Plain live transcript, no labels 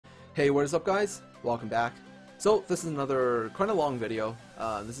Hey, what is up guys? Welcome back. So this is another kind of long video.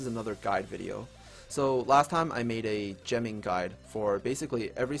 This is another guide video. So last time I made a gemming guide for basically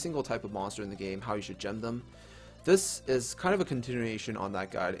every single type of monster in the game, how you should gem them. This is kind of a continuation on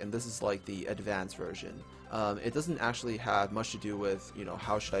that guide, and this is like the advanced version. It doesn't actually have much to do with, you know,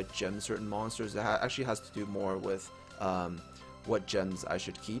 how should I gem certain monsters. It actually has to do more with what gems I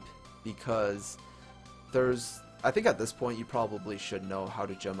should keep, because I think at this point you probably should know how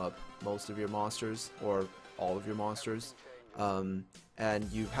to gem up most of your monsters, or all of your monsters,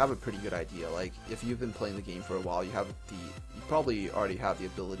 and you have a pretty good idea. Like, if you've been playing the game for a while, you probably already have the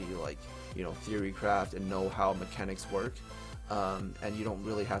ability to, like, you know, theory craft and know how mechanics work, and you don't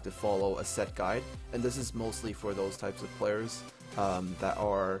really have to follow a set guide. And this is mostly for those types of players that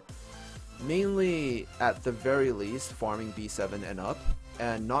are mainly, at the very least, farming B7 and up.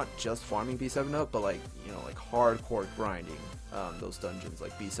 And not just farming B7 up, but, like, you know, like hardcore grinding those dungeons,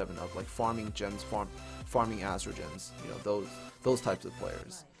 like B7 up, like farming gems, farming Astro gems, you know, those types of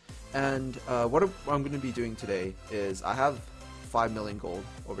players. And what I'm going to be doing today is I have 5 million gold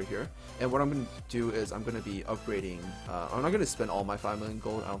over here, and what I'm going to do is I'm going to be upgrading. I'm not going to spend all my 5 million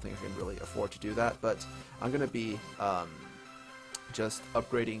gold. I don't think I can really afford to do that, but I'm going to be just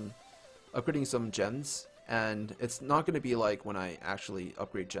upgrading some gems. And it's not going to be like when I actually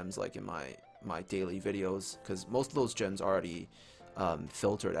upgrade gems like in my daily videos, because most of those gems are already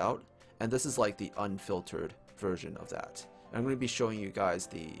filtered out, and this is like the unfiltered version of that. And I'm going to be showing you guys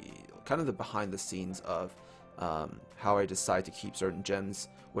the kind of the behind the scenes of how I decide to keep certain gems,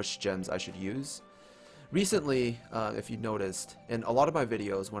 which gems I should use. Recently, if you noticed, in a lot of my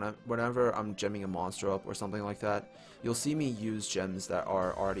videos, whenever I'm gemming a monster up or something like that, you'll see me use gems that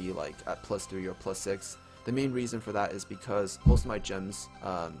are already like at +3 or +6. The main reason for that is because most of my gems,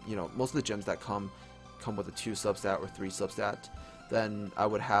 you know, most of the gems that come with a 2 substat or 3 substat, then I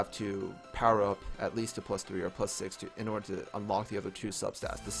would have to power up at least to +3 or +6 in order to unlock the other 2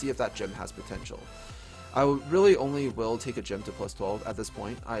 substats to see if that gem has potential. I really only will take a gem to +12 at this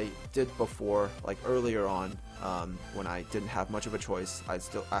point. I did before, like earlier on, when I didn't have much of a choice. I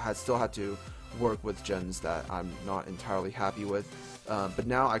still had to work with gems that I'm not entirely happy with. But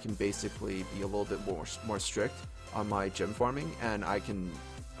now I can basically be a little bit more strict on my gem farming, and I can,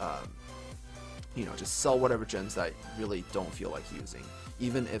 you know, just sell whatever gems that I really don't feel like using,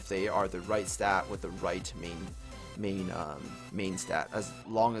 even if they are the right stat with the right main stat. As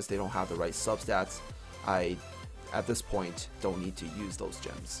long as they don't have the right substats, I, at this point, don't need to use those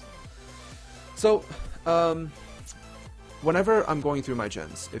gems. So, whenever I'm going through my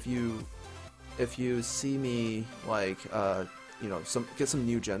gems, if you see me, like, you know, get some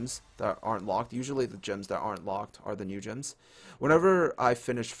new gems that aren't locked. Usually the gems that aren't locked are the new gems. Whenever I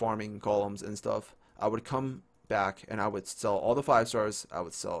finish farming golems and stuff, I would come back and I would sell all the 5 stars. I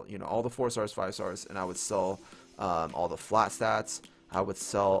would sell, you know, all the 4 stars, 5 stars, and I would sell all the flat stats. I would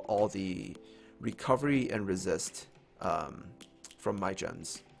sell all the recovery and resist from my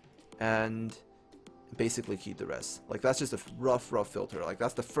gems, and basically keep the rest. Like, that's just a rough filter. Like,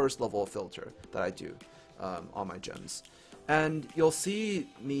 that's the first level of filter that I do on my gems. And you'll see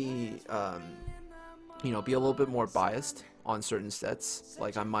me, you know, be a little bit more biased on certain sets.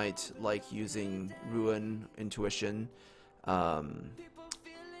 Like, I might like using Ruin, Intuition,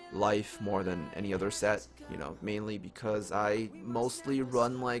 Life more than any other set, you know, mainly because I mostly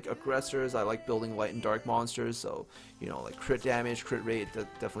run like aggressors. I like building light and dark monsters, so, you know, like crit damage, crit rate,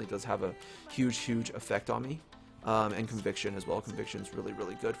 that definitely does have a huge effect on me. And conviction as well. Conviction's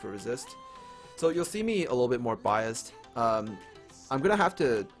really good for resist. So you'll see me a little bit more biased. I'm gonna have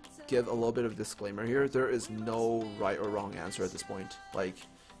to give a little bit of a disclaimer here. There is no right or wrong answer at this point. Like,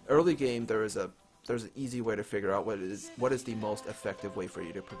 early game, there's an easy way to figure out what is the most effective way for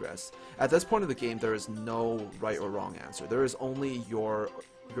you to progress. At this point of the game, there is no right or wrong answer. There is only your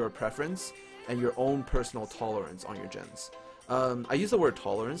preference and your own personal tolerance on your gens. I use the word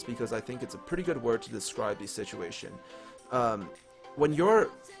tolerance because I think it's a pretty good word to describe the situation. When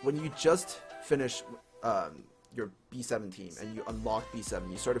you just finish your B7 team and you unlocked B7,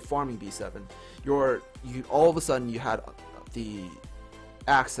 you started farming B7, all of a sudden you had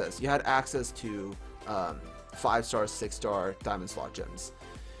access to 5-star, 6-star diamond slot gems.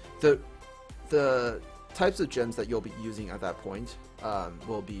 The types of gems that you'll be using at that point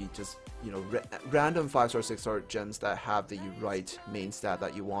will be just, you know, random 5-star, 6-star gems that have the right main stat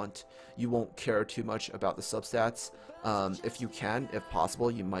that you want. You won't care too much about the substats. If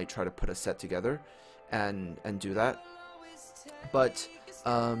possible, you might try to put a set together and do that. But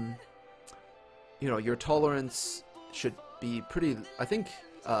you know, your tolerance should be pretty. I think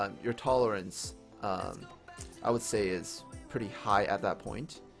your tolerance, I would say, is pretty high at that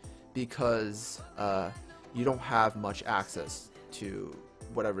point. because you don't have much access to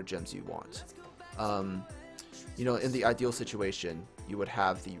whatever gems you want. You know, in the ideal situation, you would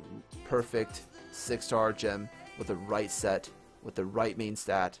have the perfect 6-star gem with the right set, with the right main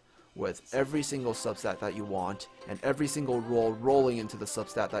stat, with every single substat that you want, and every single roll rolling into the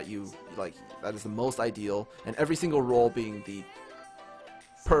substat that you like, that is the most ideal, and every single roll being the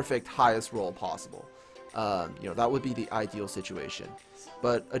perfect highest roll possible. You know, that would be the ideal situation.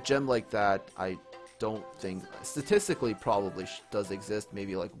 But a gem like that, I don't think, statistically probably does exist,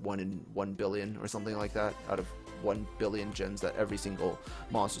 maybe like 1 in 1 billion or something like that, out of 1 billion gems that every single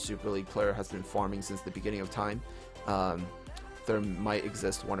Monster Super League player has been farming since the beginning of time. There might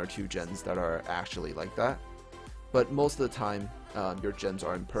exist 1 or 2 gems that are actually like that, but most of the time your gems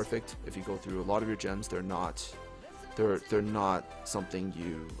are imperfect. If you go through a lot of your gems, they're not something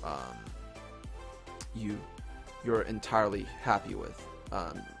you're entirely happy with.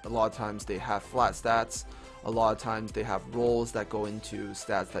 A lot of times they have flat stats, a lot of times they have rolls that go into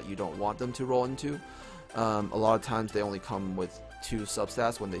stats that you don't want them to roll into. A lot of times they only come with 2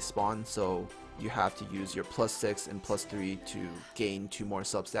 substats when they spawn, so you have to use your +6 and +3 to gain 2 more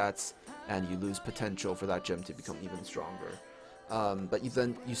substats, and you lose potential for that gem to become even stronger. But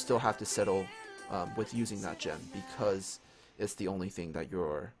then you still have to settle with using that gem because it's the only thing that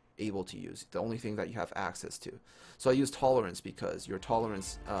you're able to use, the only thing that you have access to. So I use tolerance because your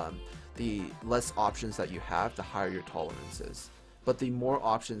tolerance, the less options that you have, the higher your tolerance is. But the more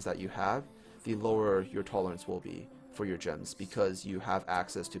options that you have, the lower your tolerance will be for your gems because you have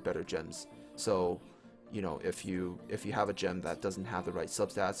access to better gems. So, you know, if you have a gem that doesn't have the right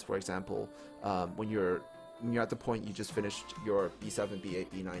substats, for example, when you're at the point you just finished your B7, B8,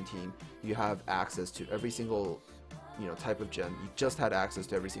 B9 team, you have access to every single, you know, type of gem. You just had access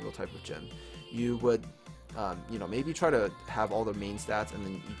to every single type of gem. You would, you know, maybe try to have all the main stats and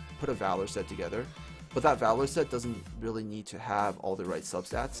then you put a Valor set together. But that Valor set doesn't really need to have all the right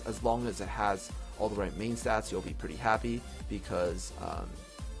substats. As long as it has all the right main stats, you'll be pretty happy because,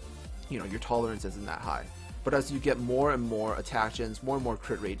 you know, your tolerance isn't that high. But as you get more and more attack gems, more and more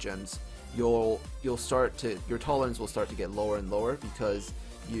crit rate gems, your tolerance will start to get lower and lower because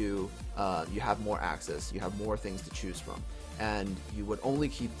you have more access, you have more things to choose from, and you would only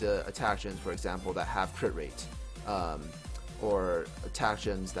keep the attack gems, for example, that have crit rate, or attack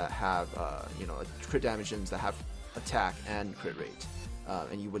gems that have you know, crit damage gems that have attack and crit rate,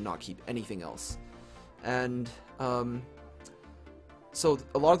 and you would not keep anything else. And so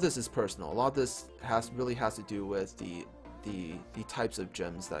a lot of this is personal. A lot of this really has to do with the types of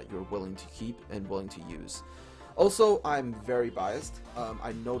gems that you're willing to keep and willing to use. Also, I'm very biased.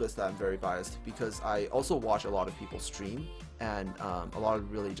 I noticed that I'm very biased because I also watch a lot of people stream, and a lot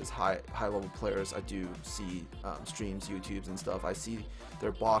of really just high level players. I do see streams, YouTubes and stuff. I see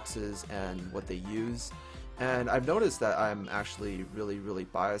their boxes and what they use, and I've noticed that I'm actually really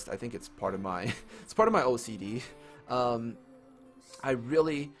biased. I think it's part of my it's part of my OCD. I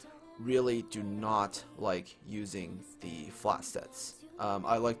really do not like using the flat sets.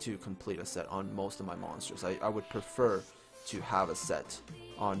 I like to complete a set on most of my monsters. I would prefer to have a set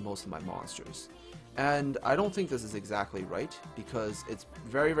on most of my monsters. And I don't think this is exactly right because it's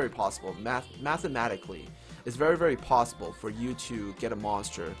very possible, mathematically, it's very possible for you to get a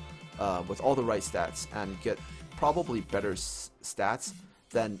monster with all the right stats and get probably better stats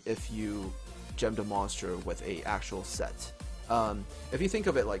than if you gemmed a monster with a actual set. If you think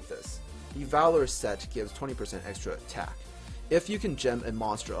of it like this, the Valor set gives 20% extra attack. If you can gem a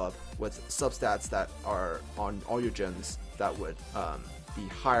monster up with substats that are on all your gems that would be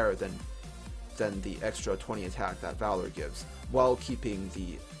higher than the extra 20 attack that Valor gives, while keeping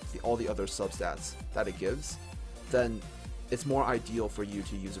all the other substats that it gives, then it's more ideal for you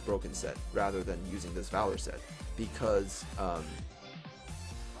to use a broken set rather than using this Valor set because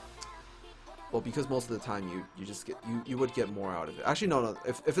well, because most of the time you would get more out of it. Actually, no.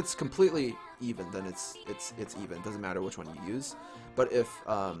 If it's completely even, then it's even. It doesn't matter which one you use. But if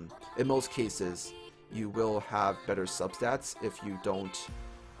in most cases you will have better substats if you don't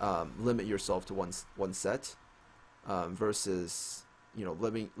limit yourself to one set, versus, you know,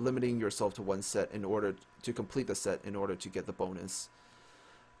 limiting yourself to one set in order to complete the set in order to get the bonus.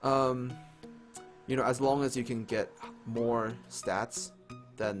 You know, as long as you can get more stats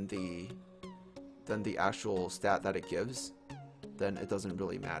than the actual stat that it gives, then it doesn't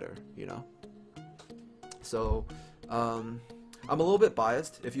really matter, you know. So I'm a little bit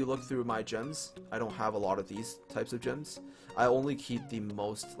biased. If you look through my gems, I don't have a lot of these types of gems. I only keep the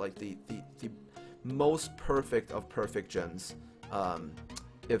most, like the most perfect of perfect gems,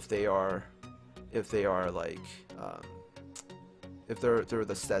 if they are like if they're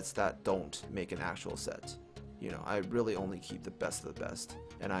the sets that don't make an actual set. You know, I really only keep the best of the best,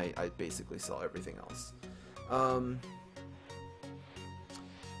 and I basically sell everything else.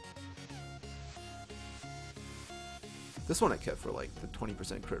 This one I kept for like the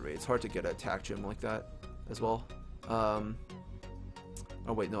 20% crit rate. It's hard to get an attack gem like that as well. Oh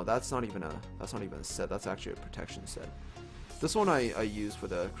wait, no, that's not even a set. That's actually a protection set. This one I use for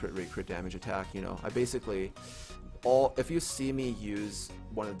the crit rate, crit damage attack. You know, I basically if you see me use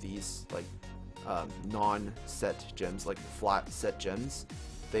one of these like non-set gems, like flat set gems,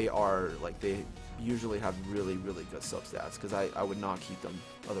 they usually have really good substats, because I would not keep them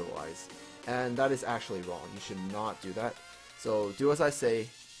otherwise. And that is actually wrong. You should not do that. So do as I say.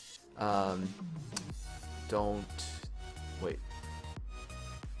 Don't wait.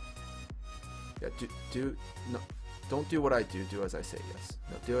 Yeah, no. Don't do what I do. Do as I say. Yes.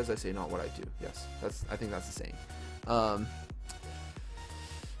 No. Do as I say, not what I do. Yes. I think that's the saying.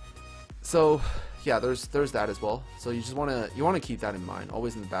 So yeah, there's that as well. So you just wanna keep that in mind,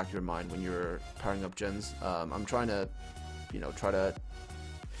 always in the back of your mind when you're powering up gens. I'm trying to, you know,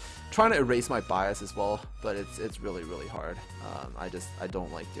 trying to erase my bias as well, but it's really hard. I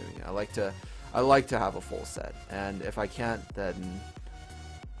don't like doing it. I like to have a full set, and if I can't, then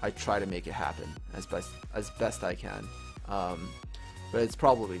I try to make it happen as best I can. But it's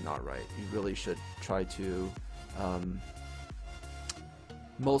probably not right. You really should try to.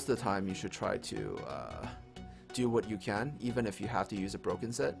 Most of the time, you should try to do what you can, even if you have to use a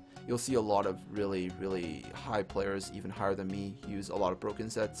broken set. You'll see a lot of really high players, even higher than me, use a lot of broken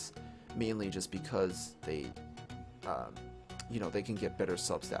sets, mainly just because they, you know, they can get better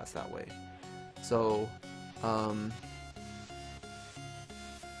substats that way. So,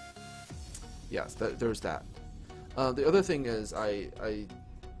 yes, there's that. The other thing is I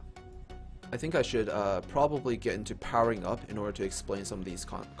think I should probably get into powering up in order to explain some of these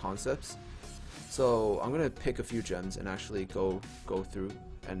concepts. So I'm gonna pick a few gems and actually go through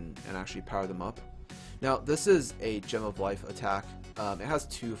and actually power them up. Now this is a Gem of Life attack. It has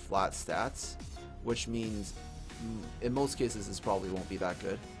 2 flat stats, which means in most cases this probably won't be that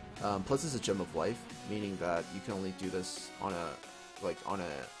good. Plus it's a Gem of Life, meaning that you can only do this on a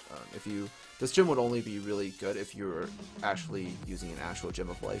this gem would only be really good if you're actually using an actual Gem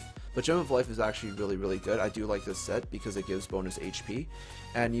of Life. But Gem of Life is actually really good. I do like this set because it gives bonus HP,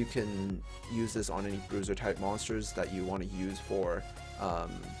 and you can use this on any bruiser type monsters that you want to use for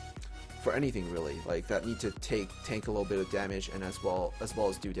anything really, like that need to tank a little bit of damage and as well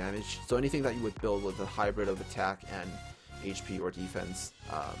as do damage. So anything that you would build with a hybrid of attack and HP or defense,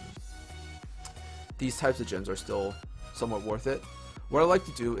 these types of gems are still somewhat worth it. What I like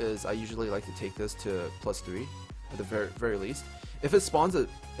to do is I usually like to take this to +3 at the very least. If it spawns a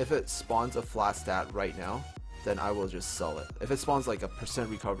flat stat right now, then I will just sell it. If it spawns like a %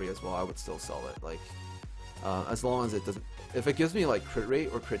 recovery as well, I would still sell it. Like as long as it doesn't, if it gives me like crit rate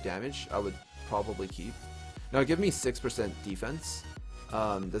or crit damage, I would probably keep. Now give me 6% defense.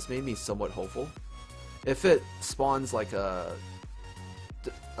 This made me somewhat hopeful. If it spawns like a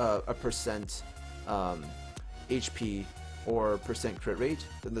 % HP or % crit rate,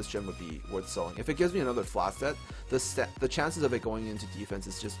 then this gem would be worth selling. If it gives me another flat set, the chances of it going into defense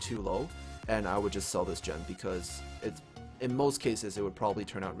is just too low, and I would just sell this gem because in most cases it would probably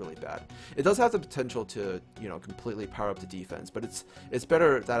turn out really bad. It does have the potential to, you know, completely power up the defense, but it's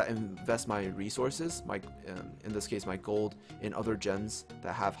better that I invest my resources, in this case my gold, in other gems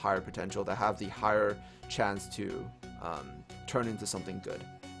that have higher potential, that have the higher chance to turn into something good.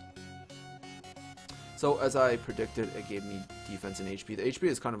 So as I predicted, it gave me defense and HP. The HP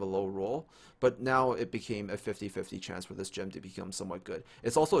is kind of a low roll, but now it became a 50-50 chance for this gem to become somewhat good.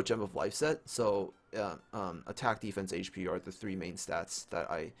 It's also a Gem of Life set, so attack, defense, HP are the 3 main stats that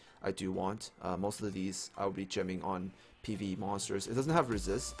I do want. Most of these I will be gemming on PvE monsters. It doesn't have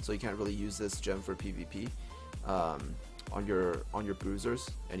resist, so you can't really use this gem for PvP on your bruisers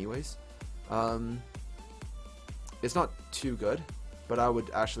anyways. It's not too good, but I would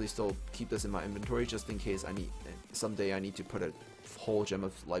actually still keep this in my inventory just in case someday I need to put a whole Gem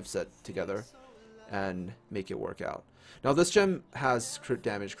of Life set together and make it work out. Now this gem has crit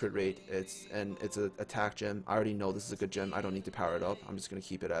damage, crit rate, it's an attack gem. I already know this is a good gem. I don't need to power it up. I'm just going to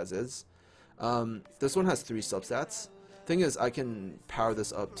keep it as is. This one has 3 substats. Thing is, I can power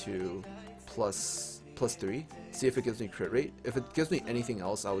this up to +3. See if it gives me crit rate. If it gives me anything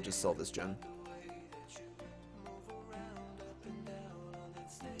else, I would just sell this gem.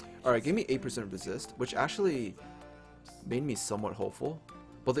 Alright, gave me 8% resist, which actually made me somewhat hopeful.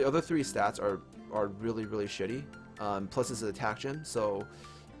 But the other 3 stats are really shitty. Plus it's an attack gem, so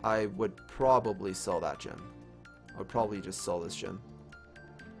I would probably sell that gem. I would probably just sell this gem.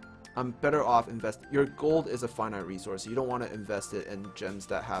 I'm better off your gold is a finite resource. You don't want to invest it in gems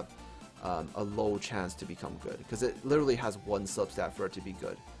that have a low chance to become good, because it literally has one substat for it to be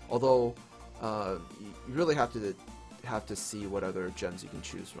good. Although you really have to see what other gems you can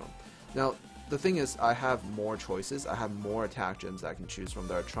choose from. Now the thing is, I have more choices. I have more attack gems that I can choose from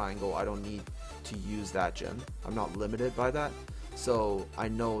that are triangle. I don't need to use that gem. I'm not limited by that. So I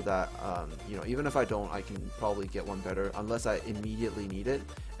know that you know, even if I don't, I can probably get one better unless I immediately need it.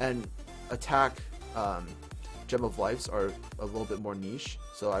 And attack gem of lives are a little bit more niche,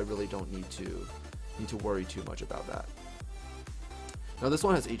 so I really don't need to worry too much about that. Now this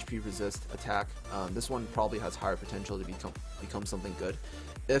one has HP resist attack. This one probably has higher potential to become something good.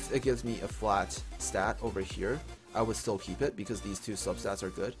 If it gives me a flat stat over here, I would still keep it because these two substats are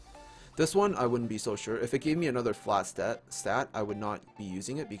good. This one I wouldn't be so sure. If it gave me another flat stat, I would not be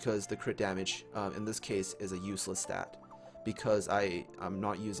using it because the crit damage in this case is a useless stat, because I'm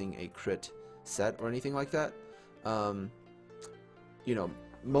not using a crit set or anything like that. You know,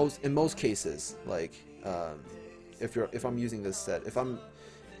 in most cases, like if I'm using this set,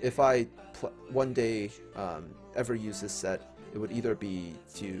 if I one day ever use this set, it would either be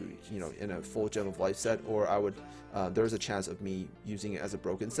to, you know, in a full gem of life set, or I would there's a chance of me using it as a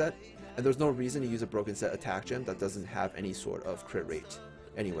broken set, and there's no reason to use a broken set attack gem that doesn't have any sort of crit rate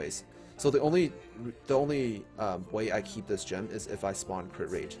anyways. So the only way I keep this gem is if I spawn crit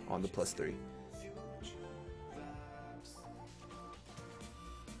rate on the +3.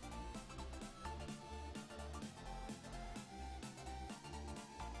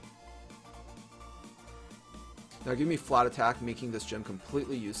 Now give me flat attack, making this gem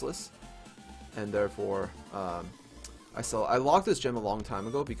completely useless, and therefore I locked this gem a long time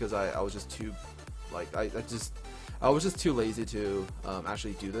ago because I was just too, like, I was just too lazy to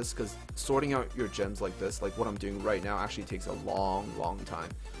actually do this, because sorting out your gems like this, like what I'm doing right now, actually takes a long time.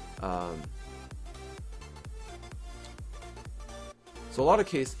 So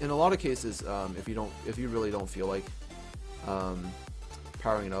in a lot of cases, if you really don't feel like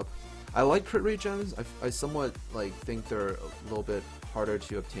powering it up, I like crit rate gems. I somewhat like think they're a little bit harder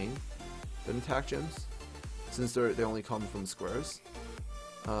to obtain than attack gems, since they only come from squares.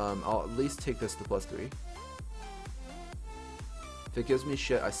 I'll at least take this to +3. If it gives me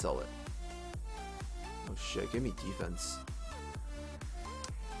shit, I sell it. Oh shit, give me defense.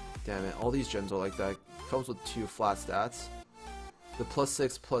 Damn it, all these gems are like that. It comes with 2 flat stats. The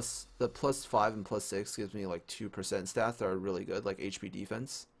 +6 plus the +5 and +6 gives me like 2% stats that are really good, like HP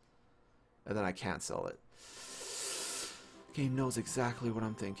defense. And then I can't sell it. Game knows exactly what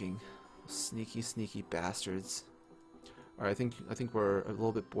I'm thinking. Sneaky bastards. Alright, I think we're a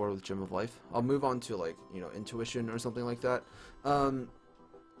little bit bored with Gem of Life. I'll move on to, like, you know, Intuition or something like that.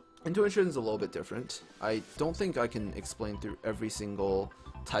 Intuition is a little bit different. I don't think I can explain through every single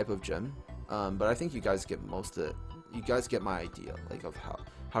type of gem, but I think you guys get most of it. You guys get my idea, like, of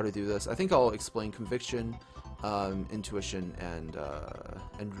how to do this. I think I'll explain Conviction, Intuition, and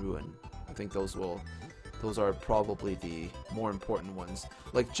Ruin. I think those are probably the more important ones.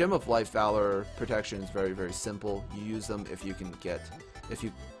 Like Gem of Life, Valor, Protection is very simple. You use them if you can get,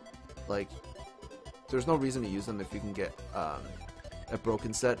 there's no reason to use them if you can get a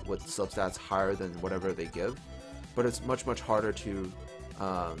broken set with substats higher than whatever they give. But it's much harder to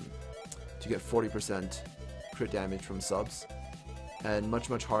get 40% crit damage from subs, and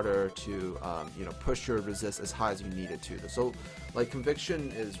much harder to you know, push your resist as high as you need it to. So like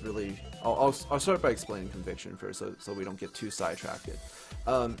Conviction is really, I'll start by explaining Conviction first, so we don't get too sidetracked.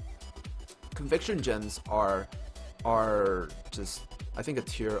 Conviction gems are just, I think, a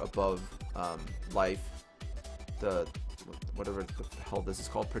tier above Life, whatever the hell this is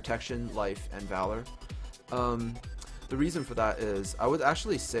called, Protection, Life, and Valor. The reason for that is I would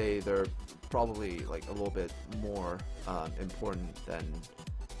actually say they're probably like a little bit more important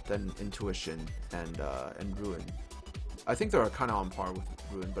than Intuition and Ruin. I think they're kind of on par with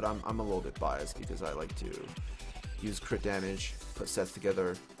Ruin, but I'm a little bit biased because I like to use crit damage, put sets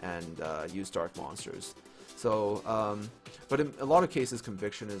together, and use dark monsters. So, but in a lot of cases,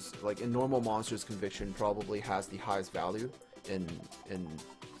 Conviction is, like, in normal monsters, Conviction probably has the highest value in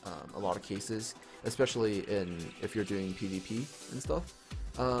a lot of cases, especially if you're doing PvP and stuff.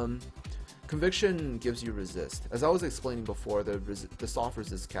 Conviction gives you resist. As I was explaining before, the soft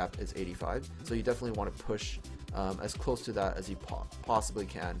resist cap is 85, so you definitely want to push as close to that as you possibly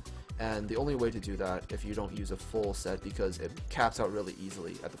can. And the only way to do that, if you don't use a full set, because it caps out really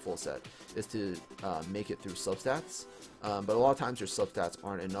easily at the full set, is to make it through substats. But a lot of times your substats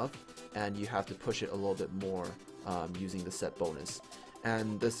aren't enough, and you have to push it a little bit more using the set bonus.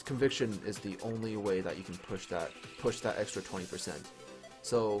 and this conviction is the only way that you can push that extra 20%.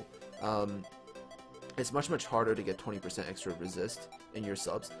 So it's much harder to get 20% extra resist in your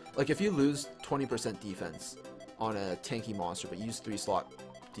subs. Like if you lose 20% defense on a tanky monster but use 3-slot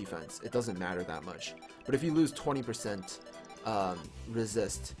defense, it doesn't matter that much. But if you lose 20%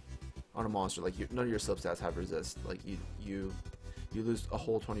 resist on a monster, like none of your substats have resist, like you lose a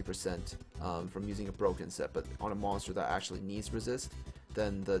whole 20% from using a broken set, but on a monster that actually needs resist,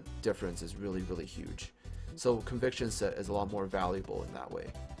 then the difference is really huge. So conviction set is a lot more valuable in that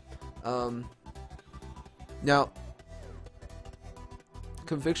way. Now,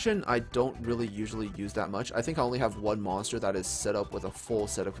 conviction I don't really usually use that much. I think I only have one monster that is set up with a full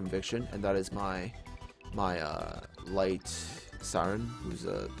set of conviction, and that is my light siren, who's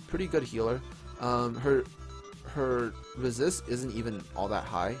a pretty good healer. Her resist isn't even all that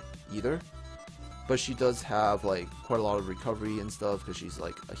high either, but she does have like quite a lot of recovery and stuff because she's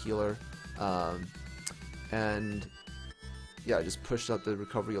like a healer. And yeah, I just pushed up the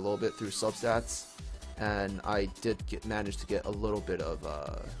recovery a little bit through substats, and I did manage to get a little bit of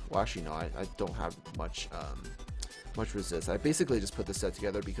well, actually no, I don't have much resist. I basically just put the set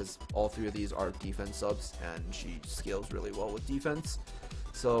together because all three of these are defense subs, and she scales really well with defense.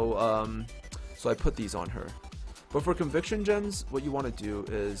 So so I put these on her. But for conviction gems, what you want to do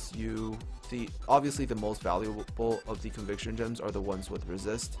is obviously the most valuable of the conviction gems are the ones with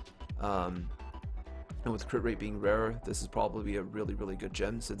resist. And with crit rate being rarer, this is probably a really good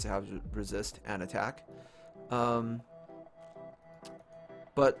gem since it has resist and attack.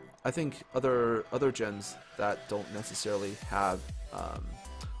 But I think other gems that don't necessarily have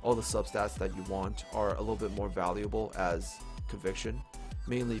all the substats that you want are a little bit more valuable as conviction,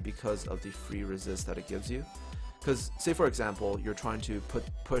 mainly because of the free resist that it gives you. Because, say for example, you're trying to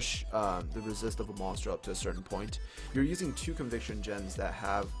push the resist of a monster up to a certain point. You're using 2 conviction gems that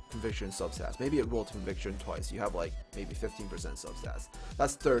have conviction substats. Maybe it rolled conviction twice. You have like maybe 15% substats.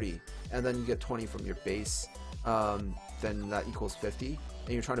 That's 30, and then you get 20 from your base. Then that equals 50,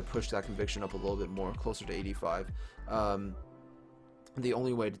 and you're trying to push that conviction up a little bit more, closer to 85. The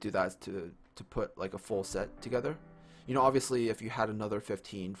only way to do that is to put like a full set together. You know, obviously, if you had another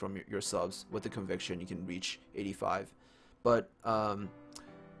 15 from your subs with the conviction, you can reach 85. But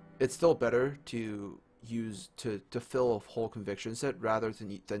it's still better to use to fill a whole conviction set rather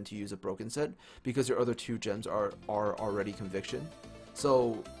than to use a broken set, because your other 2 gems are already conviction.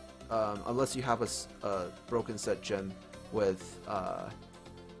 So unless you have a broken set gem with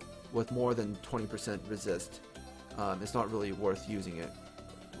more than 20% resist, it's not really worth using it.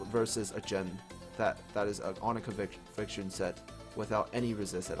 Versus a gem that is on a conviction set without any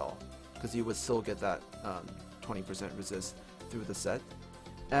resist at all, because you would still get that 20% resist through the set.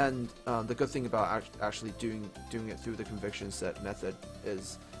 And the good thing about actually doing it through the conviction set method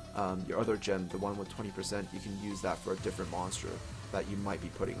is your other gem, the one with 20%, you can use that for a different monster that you might be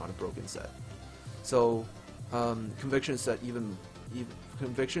putting on a broken set. So conviction set, even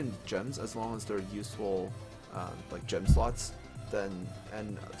conviction gems, as long as they're useful like gem slots,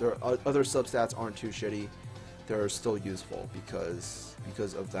 and their other substats aren't too shitty, they're still useful because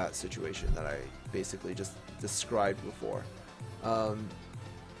of that situation that I basically just described before.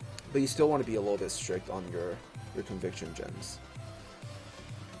 But you still want to be a little bit strict on your conviction gems.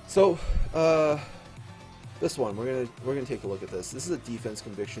 So this one, we're gonna take a look at this. This is a defense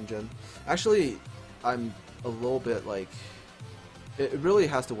conviction gem. Actually, I'm a little bit like, it really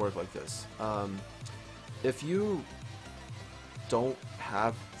has to work like this. If you don't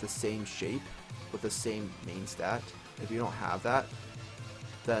have the same shape with the same main stat, if you don't have that,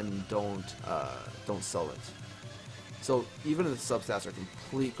 then don't sell it. So even if the substats are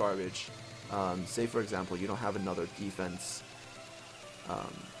complete garbage, say for example you don't have another defense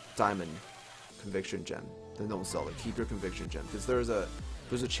diamond conviction gem, then don't sell it. Keep your conviction gem, because there's a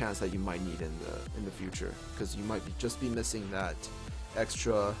chance that you might need in the future, because you might just be missing that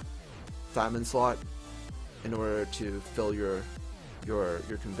extra diamond slot in order to fill your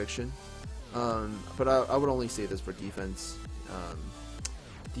conviction. But I would only say this for defense,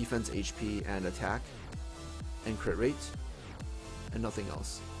 defense, HP, and attack, and crit rate, and nothing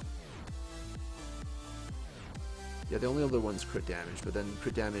else. Yeah, the only other one's crit damage, but then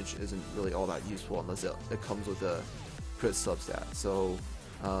crit damage isn't really all that useful unless it comes with a crit substat. So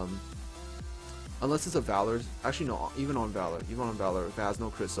unless it's a Valor, actually no, even on Valor, if it has no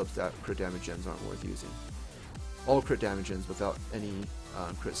crit substat, crit damage gems aren't worth using. All crit damage gems without any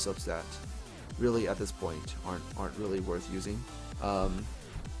crit substat really at this point aren't really worth using.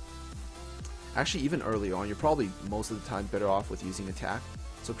 Actually, even early on, you're probably most of the time better off with using attack.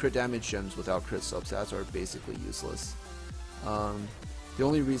 So crit damage gems without crit substats are basically useless. The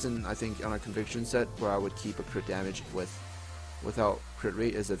only reason I think on a conviction set where I would keep a crit damage without crit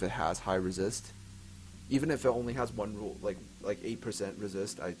rate is if it has high resist. Even if it only has one rule, like 8%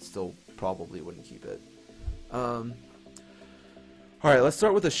 resist, I still probably wouldn't keep it. Alright, let's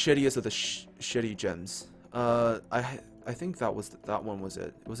start with the shittiest of the shitty gems. I think that one was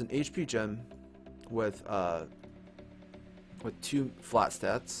it. It was an HP gem with 2 flat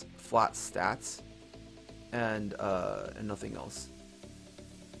stats, and nothing else.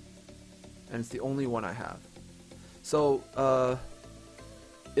 And it's the only one I have. So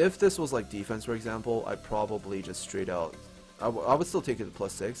if this was like defense, for example, I'd probably just straight out. I would still take it to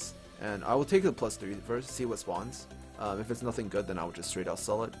 +6, and I would take it to +3 first, see what spawns. If it's nothing good, then I would just straight out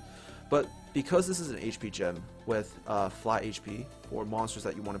sell it. But because this is an HP gem with flat HP for monsters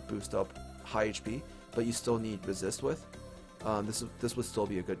that you want to boost up high HP, but you still need resist with, this would still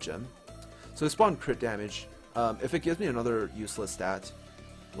be a good gem. So spawn crit damage. If it gives me another useless stat,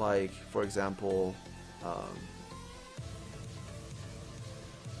 like for example,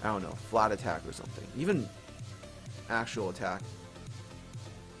 I don't know, flat attack or something, even actual attack,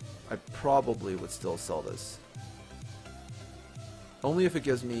 I probably would still sell this. Only if it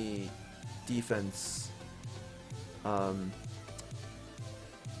gives me defense.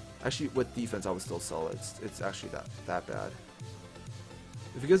 Actually, with defense, I would still sell it. It's actually that bad.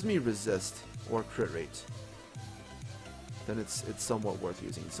 If it gives me resist or crit rate, then it's somewhat worth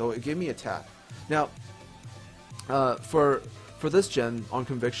using. So it gave me attack. Now, for this gem on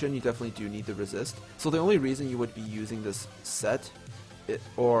conviction, you definitely do need the resist. So the only reason you would be using this set,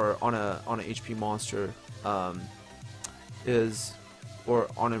 or on a HP monster, or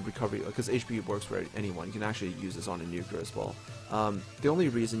on a recovery, because HP works for anyone. You can actually use this on a nuker as well. The only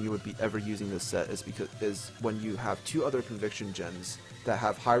reason you would be ever using this set is when you have 2 other conviction gems that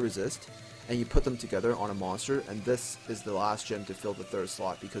have high resist, and you put them together on a monster, and this is the last gem to fill the 3rd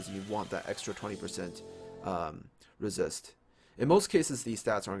slot because you want that extra 20% resist. In most cases, these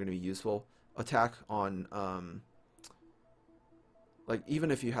stats aren't going to be useful. Attack on, like, even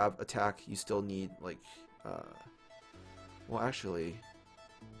if you have attack, you still need, like, well, actually,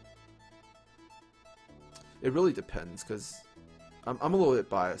 it really depends, because I'm a little bit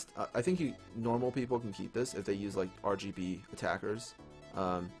biased. I think normal people can keep this if they use, like, RGB attackers.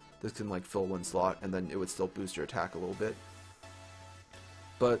 This can, like, fill 1 slot, and then it would still boost your attack a little bit.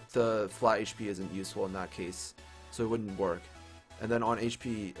 But the flat HP isn't useful in that case, so it wouldn't work. And then on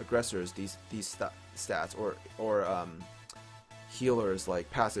HP aggressors, these stats, or healers, like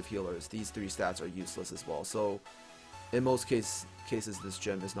passive healers, these 3 stats are useless as well. So in most cases, this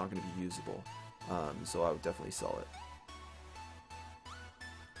gem is not going to be usable. So I would definitely sell it.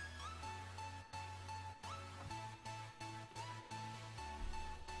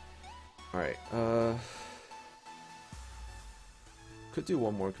 Alright, could do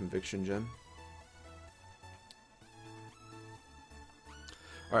one more conviction gem.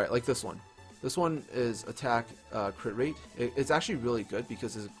 Alright, like this one. This one is attack crit rate. It's actually really good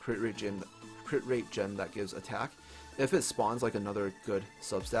because it's a crit rate gem that gives attack. If it spawns like another good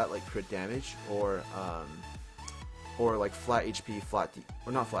substat like crit damage or like flat HP,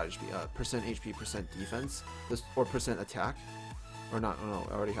 or not flat HP, percent HP, percent defense, or percent attack, or not, oh no,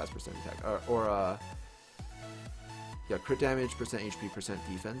 it already has percent attack, yeah, crit damage, percent HP, percent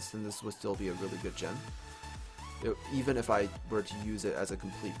defense, then this would still be a really good gem. Even if I were to use it as a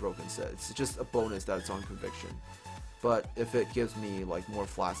complete broken set, it's just a bonus that it's on conviction. But if it gives me like more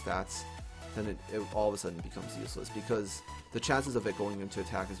flat stats, then it all of a sudden becomes useless because the chances of it going into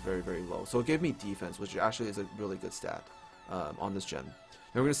attack is very, very low. So it gave me defense, which actually is a really good stat on this gem. Now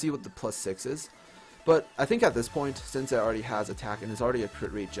we're going to see what the +6 is. But I think at this point, since it already has attack and it's already a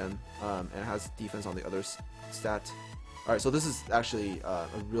crit rate gem, and it has defense on the other stat. Alright, so this is actually a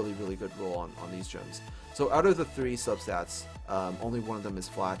really, really good roll on these gems. So out of the 3 substats, only one of them is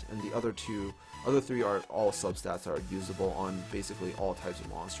flat, and the other 3 are all substats that are usable on basically all types of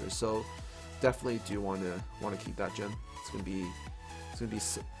monsters. So definitely do want to keep that gem.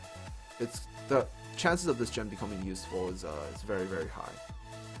 The chances of this gem becoming useful is very, very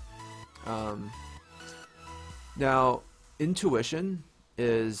high. Now, intuition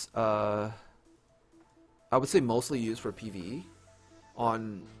is I would say mostly used for PvE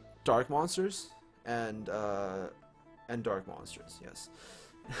on dark monsters and dark monsters. Yes,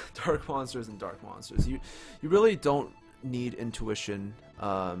 dark monsters and dark monsters. You really don't need intuition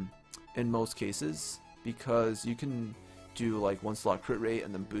in most cases because you can do like 1 slot crit rate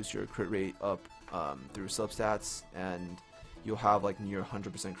and then boost your crit rate up through substats, and you'll have like near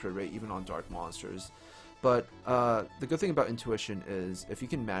 100% crit rate even on dark monsters. But the good thing about Intuition is if you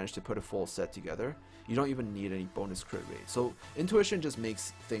can manage to put a full set together, you don't even need any bonus crit rate. So Intuition just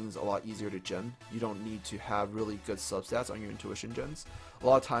makes things a lot easier to gem. You don't need to have really good substats on your Intuition gems. A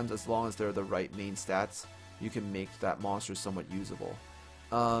lot of times, as long as they're the right main stats, you can make that monster somewhat usable.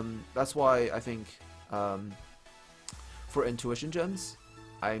 That's why I think for Intuition gems,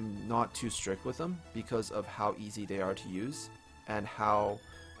 I'm not too strict with them because of how easy they are to use and how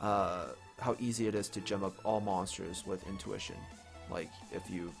easy it is to gem up all monsters with Intuition. Like, if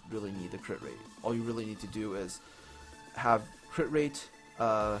you really need the crit rate, all you really need to do is have crit rate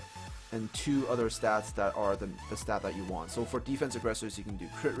and 2 other stats that are the stat that you want. So for defense aggressors, you can do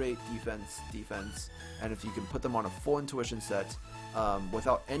crit rate, defense, and if you can put them on a full Intuition set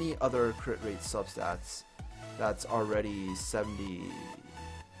without any other crit rate substats, that's already 70.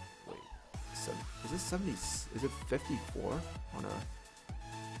 Wait, is it 70? Is it 54 on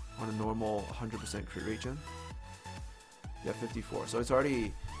a normal 100% crit rate gem? Yeah, 54. So it's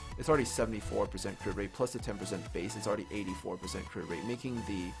already 74% crit rate plus the 10% base. It's already 84% crit rate, making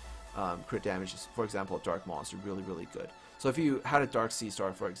the crit damage, for example, a dark monster, really, really good. So if you had a dark sea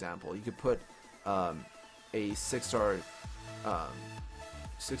star, for example, you could put a 6-star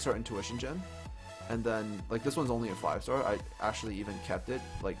Intuition gem, and then like this one's only a 5-star. I actually even kept it.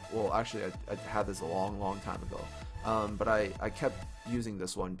 Like, well, actually, I had this a long time ago, but I kept using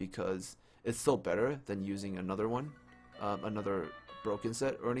this one because it's still better than using another one, another broken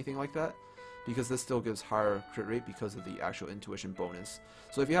set or anything like that, because this still gives higher crit rate because of the actual Intuition bonus.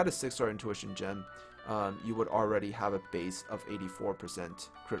 So if you had a 6-star Intuition gem, you would already have a base of 84%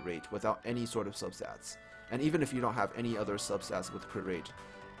 crit rate without any sort of substats. And even if you don't have any other substats with crit rate,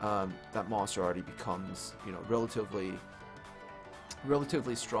 that monster already becomes, you know, relatively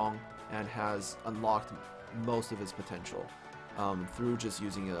strong and has unlocked most of its potential through just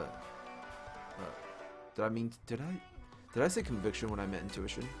using a. Did I say conviction when I meant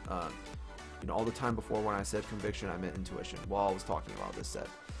Intuition? You know, all the time before when I said conviction, I meant Intuition while I was talking about this set.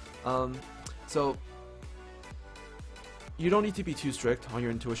 So you don't need to be too strict on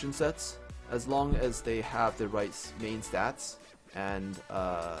your Intuition sets as long as they have the right main stats, and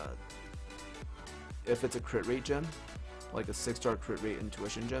if it's a crit rate gem, like a 6-star crit rate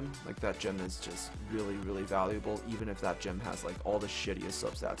Intuition gem, like that gem is just really, really valuable, even if that gem has like all the shittiest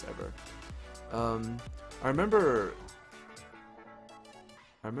substats ever. I remember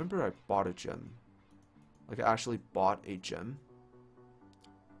I bought a gem. Like, I actually bought a gem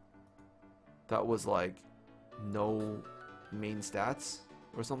that was like no main stats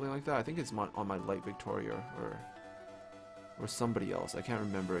or something like that. I think it's on my Light Victoria or somebody else. I can't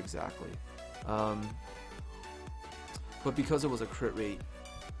remember exactly. But because it was a crit rate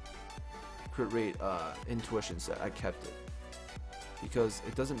Intuition set, I kept it. Because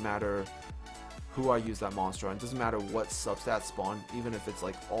it doesn't matter who I use that monster on. It doesn't matter what substats spawn, even if it's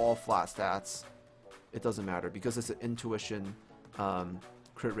like all flat stats, it doesn't matter because it's an Intuition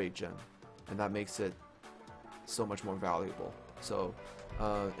crit rate gem, and that makes it so much more valuable. So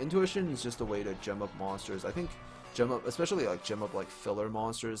Intuition is just a way to gem up monsters. I think gem up, especially like gem up like filler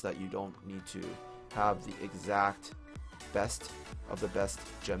monsters that you don't need to have the exact best of the best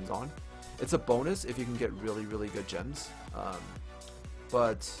gems on. It's a bonus if you can get really, really good gems,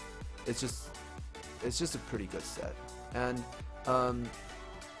 but it's just a pretty good set. And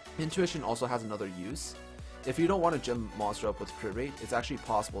Intuition also has another use. If you don't want to gem monster up with crit rate, it's actually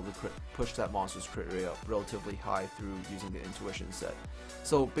possible to push that monster's crit rate up relatively high through using the Intuition set.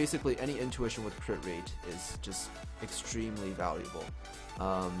 So basically any Intuition with crit rate is just extremely valuable.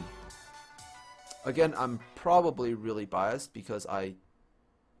 Again, I'm probably really biased because I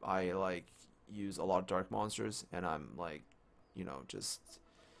like use a lot of dark monsters, and I'm like, you know, just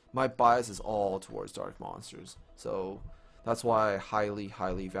my bias is all towards dark monsters. So that's why I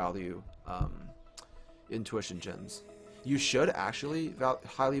highly value Intuition gems. You should actually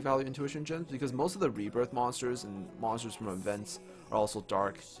highly value Intuition gems because most of the rebirth monsters and monsters from events are also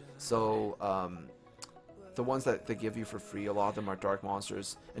dark. So the ones that they give you for free, a lot of them are dark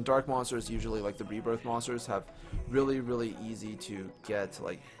monsters. And dark monsters, usually like the rebirth monsters, have really easy to get.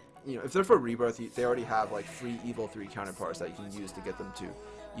 Like, you know, if they're for rebirth, they already have like free Evo 3 counterparts that you can use to get them to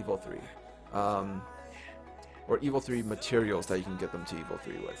Evo 3. Or Evo 3 materials that you can get them to Evo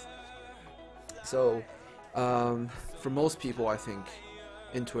 3 with. So for most people, I think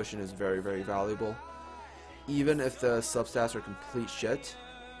Intuition is very valuable. Even if the substats are complete shit,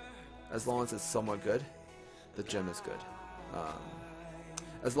 as long as it's somewhat good, the gem is good.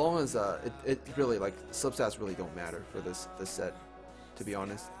 As long as it really, like, substats really don't matter for this set, to be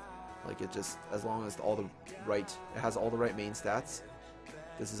honest. Like, it just, as long as it has all the right main stats,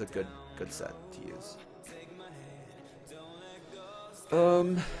 this is a good set to use.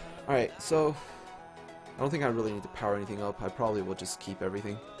 Alright, so I don't think I really need to power anything up. I probably will just keep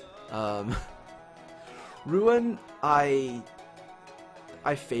everything. Ruin, I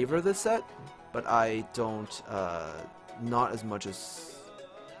favor this set, but I don't not as much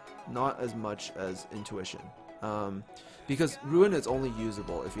as Intuition. Because Ruin is only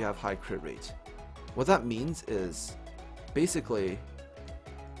usable if you have high crit rate. What that means is basically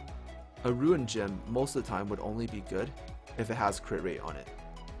a Ruin gem most of the time would only be good if it has crit rate on it.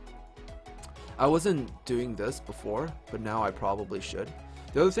 I wasn't doing this before, but now I probably should.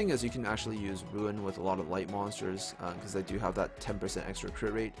 The other thing is you can actually use Ruin with a lot of light monsters because they do have that 10% extra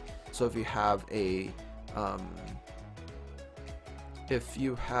crit rate. So if you have a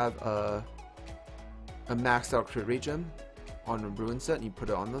maxed out crit rate gem on a Ruin set and you put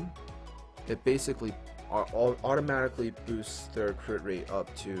it on them, it basically automatically boosts their crit rate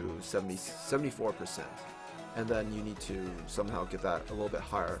up to 74%, and then you need to somehow get that a little bit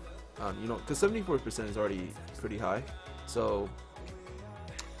higher. You know, because 74% is already pretty high, so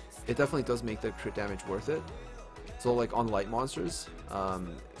it definitely does make the crit damage worth it. So like on light monsters,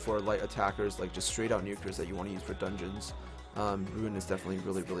 for light attackers, like just straight out nukers that you want to use for dungeons, Ruin is definitely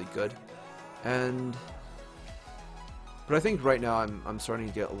really good. But I think right now I'm starting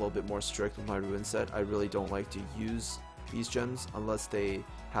to get a little bit more strict with my Ruin set. I really don't like to use these gems unless they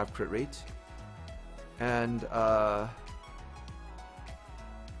have crit rate. And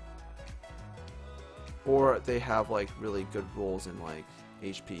or they have like really good rolls in like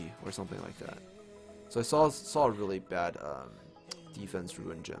HP or something like that. So I saw a really bad defense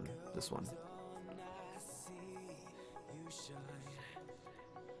Ruin gem, this one.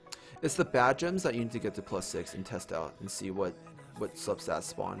 It's the bad gems that you need to get to +6 and test out and see what substats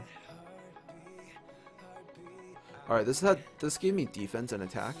spawn. Alright, this gave me defense and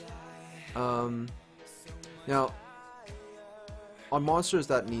attack. Now, on monsters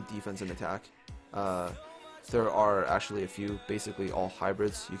that need defense and attack, there are actually a few, basically all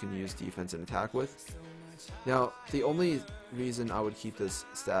hybrids you can use defense and attack with. Now, the only reason I would keep this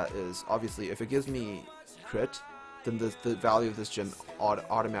stat is, obviously, if it gives me crit, then the value of this gem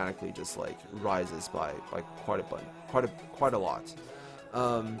automatically just like rises by quite a lot.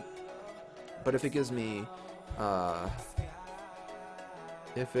 But if it gives me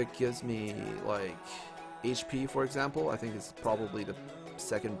like HP, for example, I think it's probably the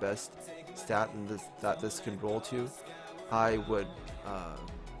second best stat in that this can roll to. I would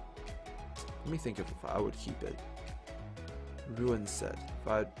let me think if I would keep it. Ruin set,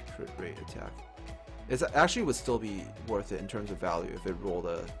 5 crit rate attack. It actually would still be worth it in terms of value if it rolled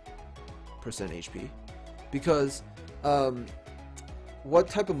a percent HP, because what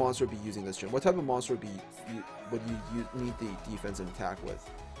type of monster would be using this gem? What type of monster would you need the defense and attack with?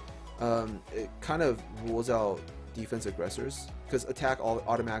 It kind of rules out defense aggressors, because attack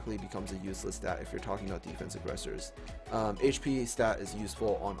automatically becomes a useless stat if you're talking about defense aggressors. HP stat is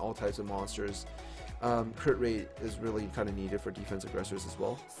useful on all types of monsters. Crit rate is really kind of needed for defense aggressors as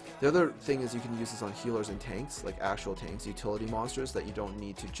well. The other thing is you can use this on healers and tanks, like actual tanks, utility monsters that you don't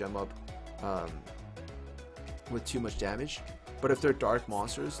need to gem up with too much damage. But if they're dark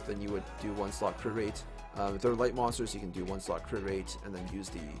monsters, then you would do 1 slot crit rate. If they're light monsters, you can do 1 slot crit rate and then use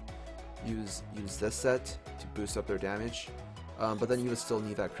this set to boost up their damage. But then you would still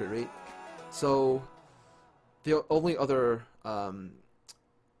need that crit rate. So the only other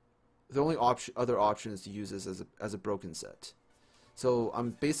other option is to use this as a broken set. So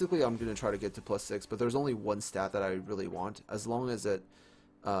I'm going to try to get to +6, but there's only one stat that I really want, as long as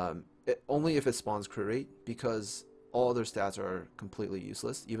only if it spawns crit rate, because all other stats are completely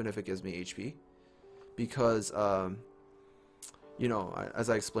useless, even if it gives me HP. Because you know, as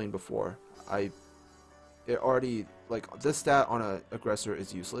I explained before, this stat on an aggressor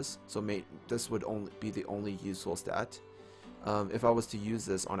is useless, so this would only be the only useful stat. If I was to use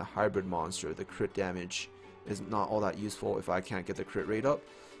this on a hybrid monster, the crit damage is not all that useful if I can't get the crit rate up.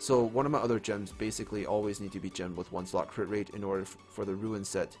 So one of my other gems basically always need to be gemmed with 1 slot crit rate in order for the Ruin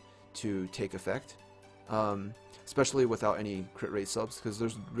set to take effect. Especially without any crit rate subs, because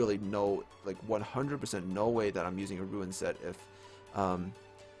there's really no, like 100% no way that I'm using a Ruin set if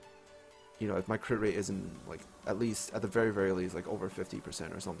you know, if my crit rate isn't like at the very least like over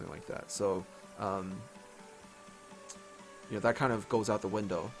 50% or something like that. So you know, that kind of goes out the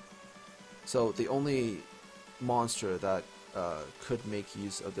window. So the only monster that could make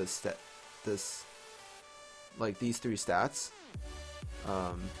use of these 3 stats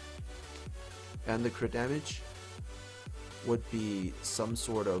and the crit damage would be some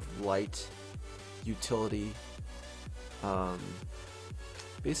sort of light utility,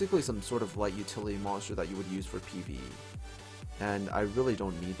 basically some sort of light utility monster that you would use for PvE. and I really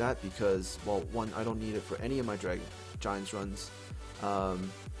don't need that because, well, one, I don't need it for any of my Giants runs.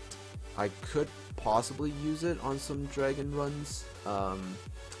 I could possibly use it on some Dragon runs,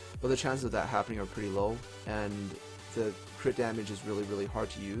 but the chances of that happening are pretty low, and the crit damage is really hard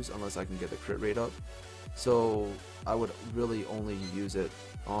to use unless I can get the crit rate up. So I would really only use it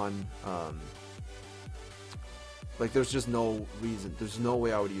on, like, there's just no reason, there's no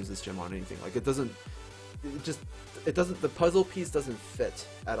way I would use this gem on anything. Like, it doesn't, the puzzle piece doesn't fit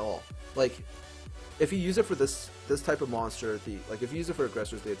at all. Like, if you use it for this type of monster, like if you use it for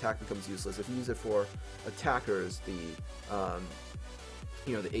aggressors, the attack becomes useless. If you use it for attackers, you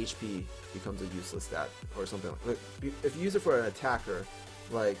know, the HP becomes a useless stat or something. Like, if you use it for an attacker,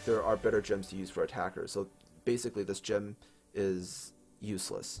 like, there are better gems to use for attackers. So basically, this gem is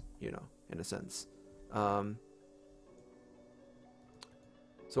useless, you know, in a sense. So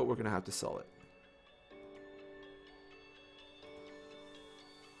we're gonna have to sell it.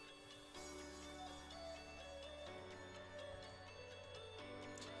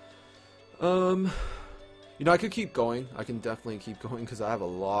 You know, I could keep going. I can definitely keep going because I have a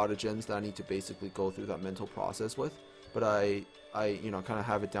lot of gems that I need to basically go through that mental process with. But I you know, kind of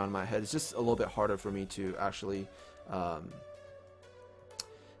have it down in my head. It's just a little bit harder for me to actually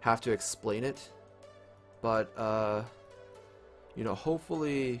have to explain it. But you know,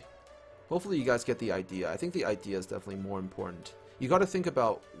 hopefully you guys get the idea. I think the idea is definitely more important. You got to think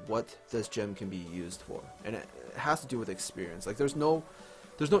about what this gem can be used for, and it has to do with experience. Like, there's no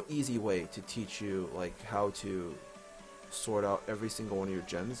easy way to teach you, like, how to sort out every single one of your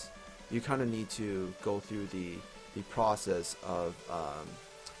gems. You kind of need to go through the process of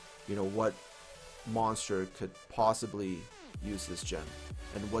you know, what monster could possibly use this gem,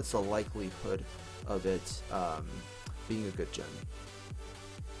 and what's the likelihood of it being a good gem.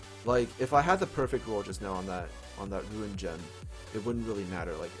 Like, if I had the perfect roll just now on that ruined gem, it wouldn't really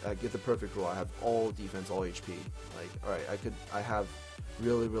matter. Like, I get the perfect roll, I have all defense, all HP. Like, alright, I have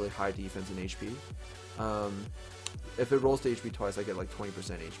really high defense and HP. If it rolls to HP twice, I get like 20%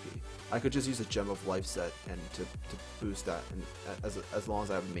 HP. I could just use a Gem of Life set and to boost that, and as long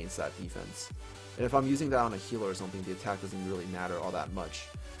as I have a main stat defense. And if I'm using that on a healer or something, the attack doesn't really matter all that much.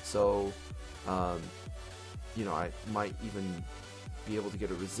 So, you know, I might even be able to get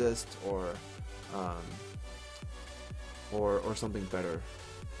a resist or something better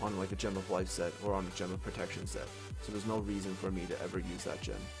on like a Gem of Life set or on a Gem of Protection set. So there's no reason for me to ever use that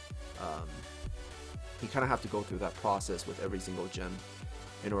gem. You kind of have to go through that process with every single gem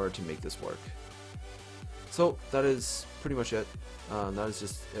in order to make this work. So that is pretty much it. That is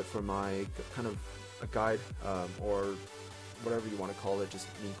just it for my kind of a guide, or whatever you want to call it, just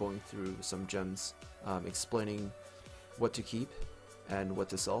me going through some gems, explaining what to keep and what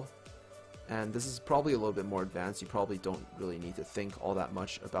to sell. And this is probably a little bit more advanced. You probably don't really need to think all that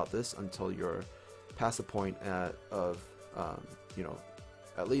much about this until you're past the point of you know,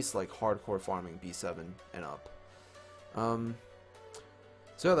 at least like hardcore farming B7 and up.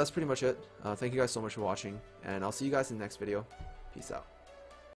 So yeah, that's pretty much it. Thank you guys so much for watching, and I'll see you guys in the next video. Peace out.